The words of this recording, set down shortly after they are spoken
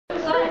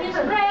Son is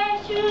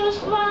precious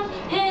one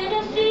in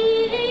the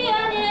city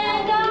and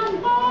in the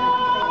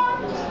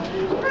farms.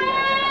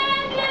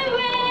 Friendly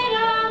with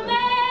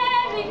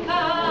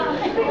America,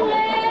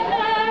 let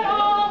her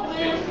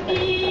always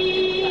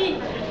be.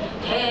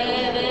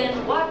 Heaven,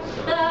 what's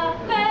the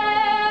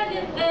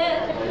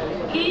benefit?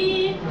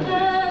 Keep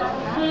the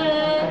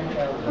sweat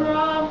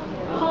from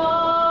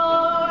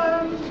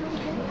harm.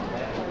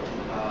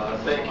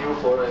 Thank you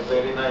for a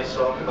very nice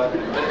song, but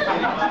let's keep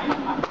in mind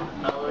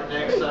our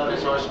next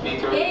resource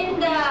speaker. In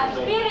the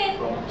spirit.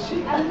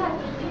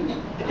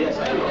 Yes,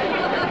 I know.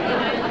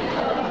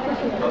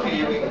 Okay,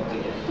 you may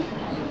continue.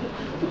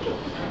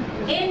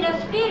 In the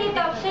spirit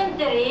of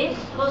centuries,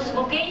 whose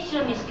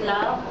vocation is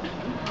love,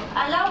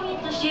 allow me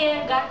to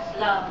share God's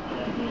love.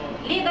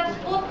 Let us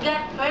put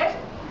God first,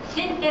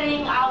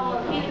 centering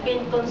our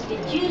Philippine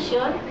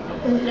Constitution.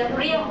 The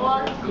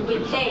preamble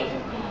will say,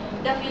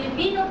 the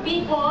Filipino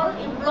people,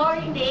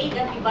 imploring the aid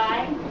of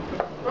divine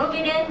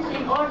providence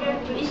in order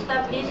to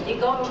establish a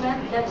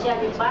government that shall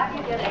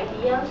embody their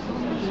ideals,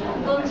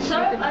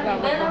 conserve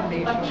and develop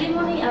the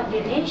patrimony of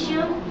the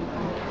nation,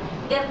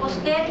 their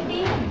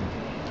posterity,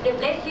 the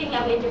blessing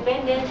of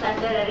independence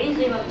and the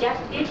realism of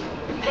justice,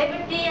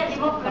 liberty and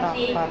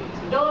democracy,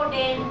 to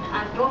ordain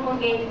and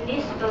promulgate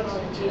this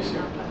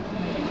Constitution.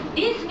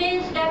 This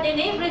means that in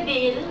every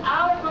bill,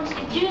 our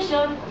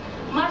Constitution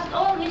must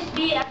always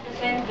be at the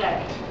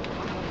center.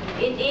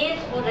 It is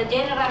for the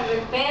general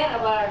welfare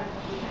of our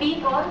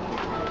people.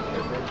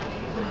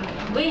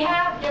 We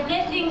have the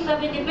blessings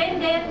of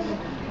independence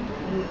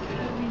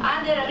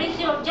and the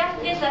realism of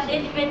justice as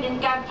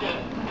independent country.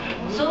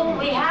 So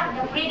we have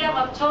the freedom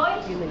of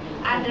choice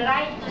and the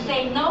right to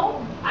say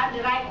no and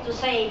the right to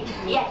say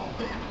yes.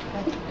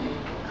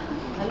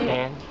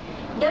 And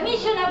The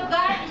mission of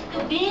God is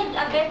to build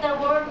a better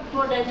world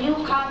for the new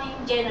coming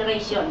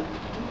generation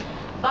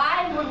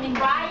by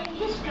multiplying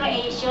His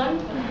creation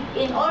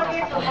in order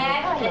to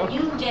have the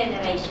new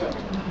generation.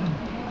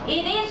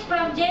 It is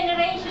from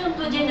generation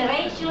to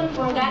generation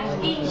for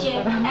God's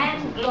kingship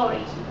and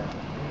glory.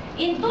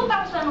 In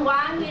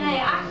 2001, when I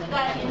asked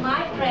God in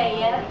my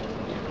prayer,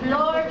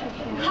 Lord,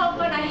 how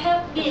can I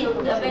help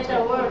build a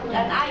better world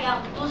and I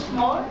am too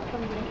small?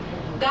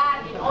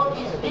 God, in all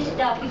His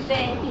wisdom,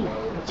 said,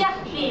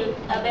 just build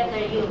a better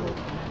you.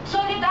 So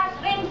let us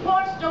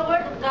reinforce the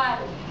word of God.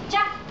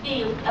 Just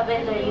build a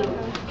better you.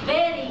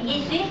 Very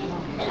easy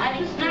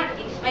and it's not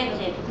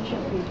expensive.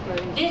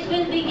 This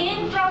will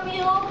begin from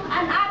you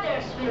and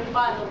others will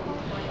follow.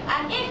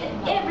 And if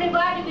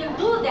everybody will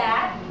do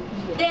that,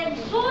 then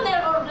sooner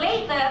or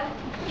later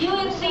you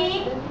will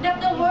see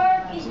that the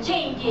world is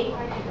changing,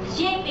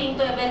 shaping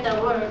to a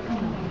better world.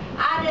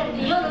 Other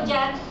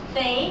theologians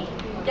say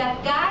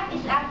that God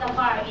is at the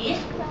Far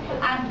East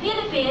and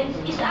Philippines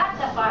is at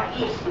the Far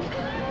East.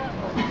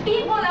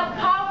 People of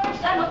powers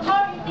and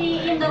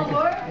authority in the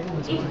world,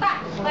 if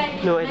touched by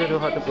this no, I don't know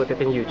how to put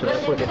it in YouTube.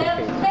 I put it in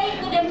Facebook. say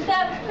to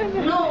themselves,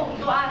 no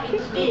to our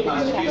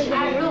experience.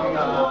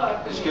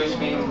 Excuse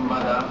me,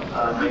 madam,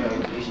 may I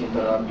please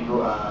interrupt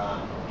you?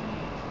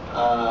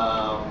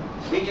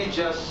 Will you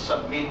just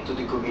submit to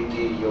the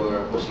committee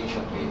your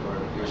position paper,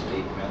 your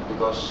statement?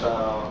 Because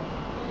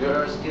there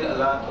are still a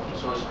lot of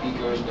resource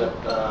speakers that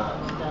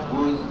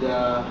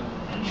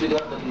should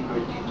have the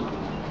liberty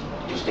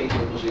to state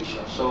their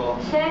position. So,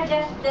 Sir,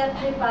 just the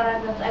 3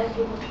 paragraphs I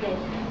think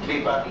this.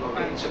 3 paragraphs,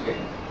 okay, it's okay.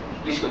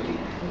 Please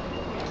continue.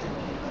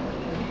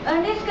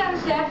 On this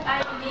concept,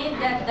 I believe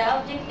that the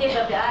objective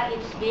of the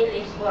RX bill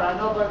is for a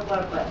noble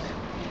purpose,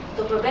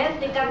 to prevent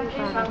the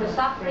country from the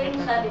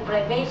sufferings and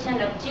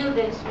deprivation of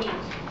children's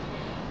needs.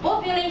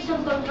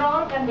 Population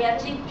control can be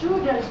achieved through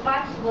the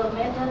responsible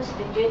methods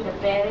between the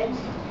parents,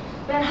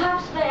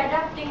 perhaps by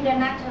adopting the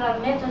natural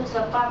methods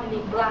of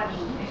family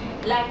planning,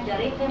 like the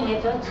written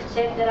methods,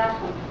 etc.,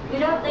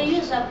 without the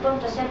use of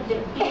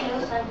contraceptive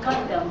pills and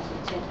condoms,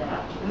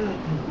 etc.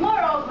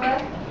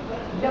 Moreover,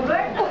 the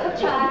birth of a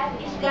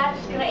child is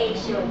God's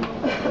creation.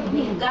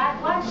 If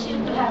God wants you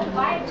to have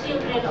 5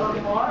 children or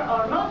more,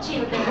 or no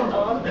children at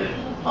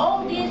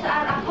all these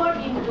are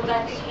according to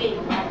God's will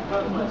and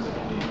purpose.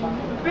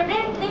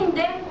 Preventing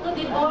them to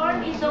be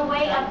born is a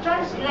way of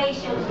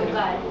transgression to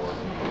God,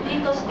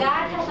 because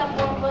God has a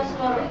purpose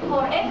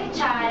for every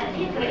child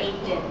He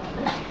created.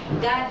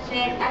 God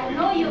said, I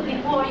know you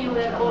before you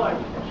were born.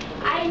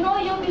 I know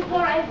you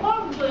before I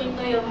formed you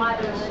into your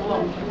mother's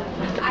womb.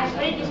 I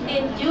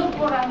predestined you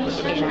for a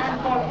mission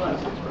and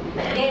purpose.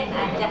 Then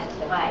I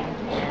justified.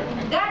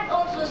 God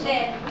also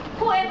said,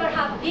 whoever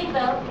have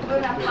little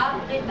will not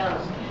have little,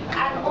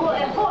 and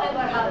whoever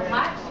have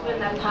much will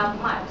not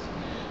have much.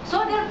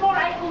 So therefore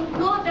I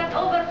conclude that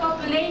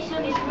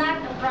overpopulation is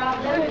not a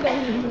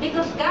problem,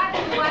 because God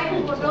is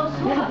providing for those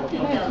who have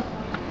little.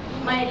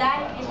 My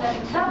life is an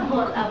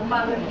example of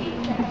poverty.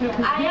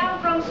 I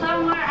am from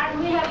somewhere and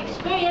we have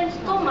experienced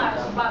too much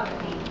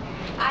poverty.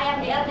 I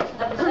am the eldest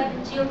of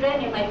 7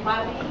 children in my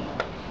family.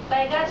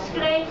 By God's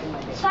grace,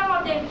 some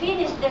of them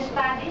finished their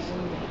studies,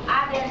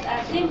 others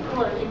are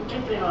simple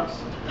entrepreneurs,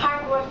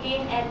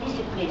 hardworking and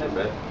disciplined.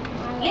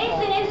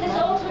 Laziness is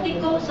also the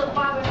cause of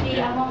poverty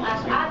among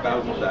us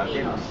other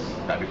Filipinos.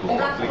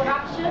 Drug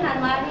corruption and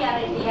money are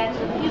in the hands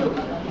of few.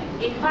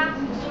 In fact,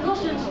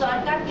 solutions to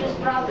our country's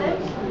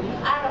problems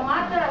are a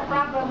matter of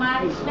proper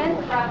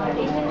management, proper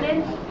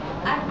discipline,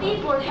 and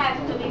people have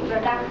to be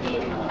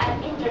productive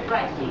and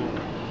enterprising.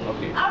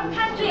 Our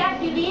country, I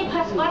believe,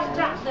 has vast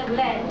tracts of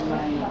land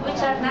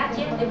which are not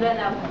yet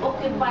developed,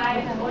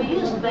 occupied, or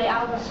used by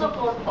our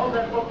so-called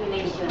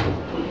overpopulation.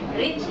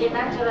 Rich in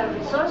natural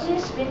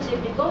resources, which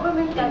if the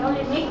government can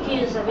only make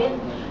use of it,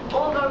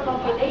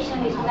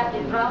 overpopulation is not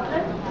a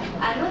problem,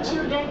 and no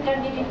children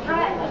can be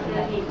deprived of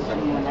their needs.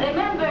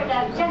 Remember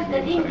that just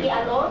the dinky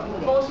alone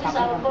causes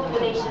our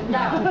population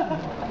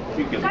down.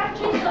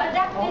 Countries who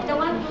adopted the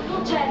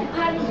one-to-two-child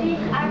policy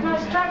are now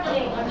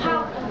struggling on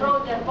how to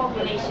grow their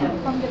population.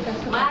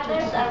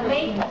 Mothers are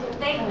made to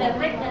take their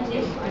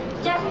pregnancies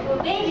just for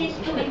babies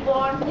to be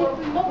born for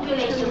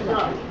population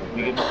growth.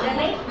 The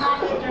late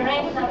Mother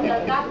Teresa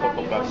of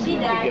Calcutta, before she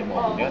died,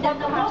 that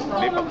the most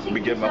common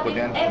symptom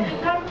in every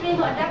country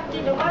who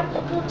adopted the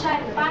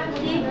one-to-two-child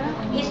policy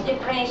is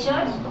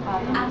depression,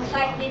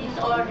 anxiety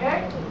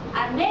disorder,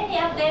 and many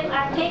of them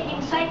are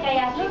taking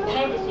psychiatric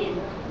medicine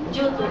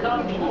due to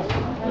loneliness.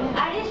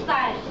 At this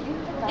time,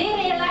 they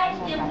realize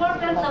the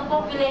importance of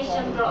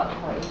population growth.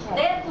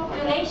 Their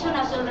population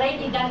has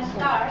already gone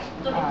scarce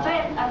to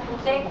defend and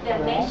protect their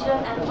nation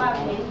and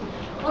families.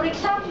 For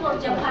example,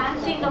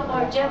 Japan,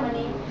 Singapore,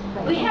 Germany,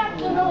 we have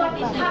to know what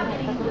is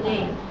happening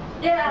today.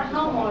 There are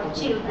no more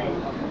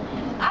children.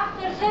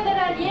 After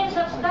several years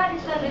of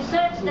studies and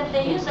research that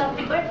the use of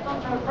birth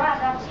control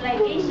products like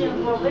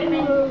insulin for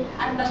women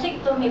and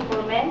vasectomy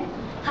for men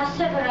has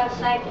several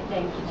side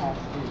effects.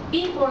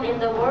 People in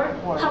the world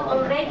have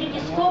already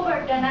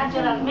discovered the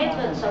natural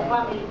methods of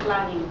family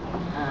planning.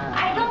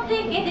 I don't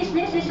think it is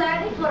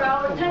necessary for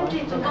our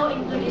country to go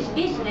into this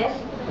business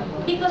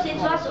because it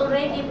has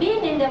already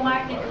been in the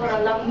market for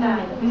a long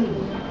time.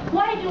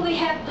 Why do we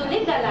have to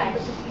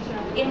legalize?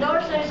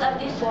 Endorsers of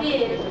this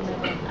bill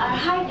are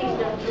hiding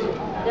the truth.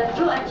 The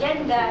true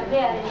agenda, we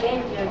are in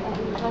danger.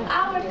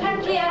 Our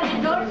country are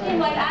endorsing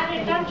while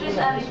other countries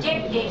are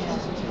rejecting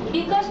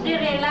because they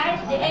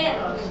realize the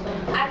errors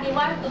and they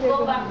want to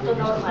go back to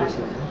normal.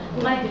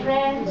 My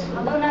friends,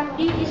 do not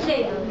be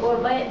deceived or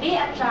be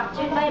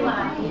attracted by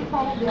money,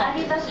 and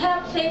it has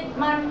helped save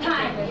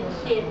mankind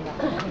instead.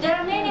 There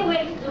are many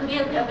ways to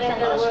build a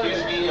better world.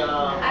 Excuse me,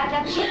 I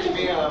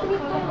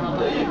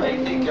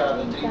think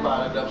the 3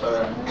 paragraphs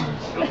are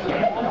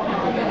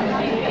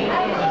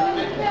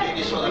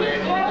finished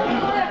already.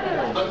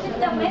 This is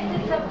the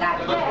message of God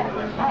there.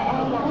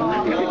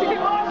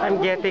 I'm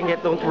getting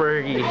it, don't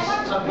worry.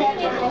 Submit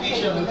your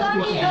official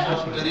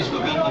position to this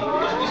committee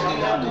because we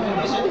still have to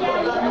listen to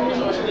a lot of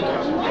resource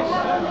speakers.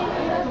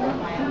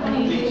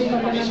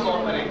 Please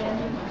cooperate.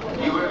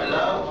 You were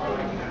allowed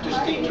to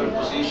state your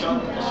position,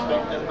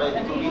 respected by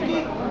the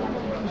committee,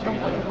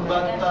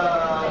 but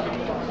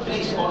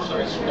please also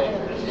respect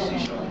the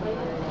decision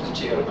of the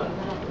chairman.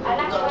 In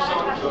terms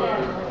of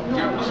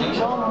your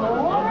position,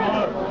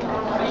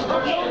 please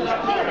don't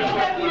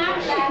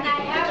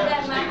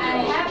I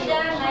have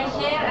done my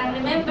share, and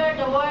remember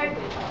the word,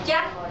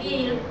 just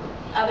build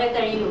a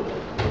better you.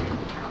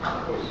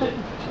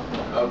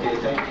 Okay,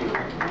 thank you.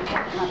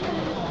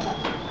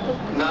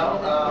 Now,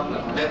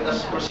 let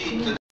us proceed to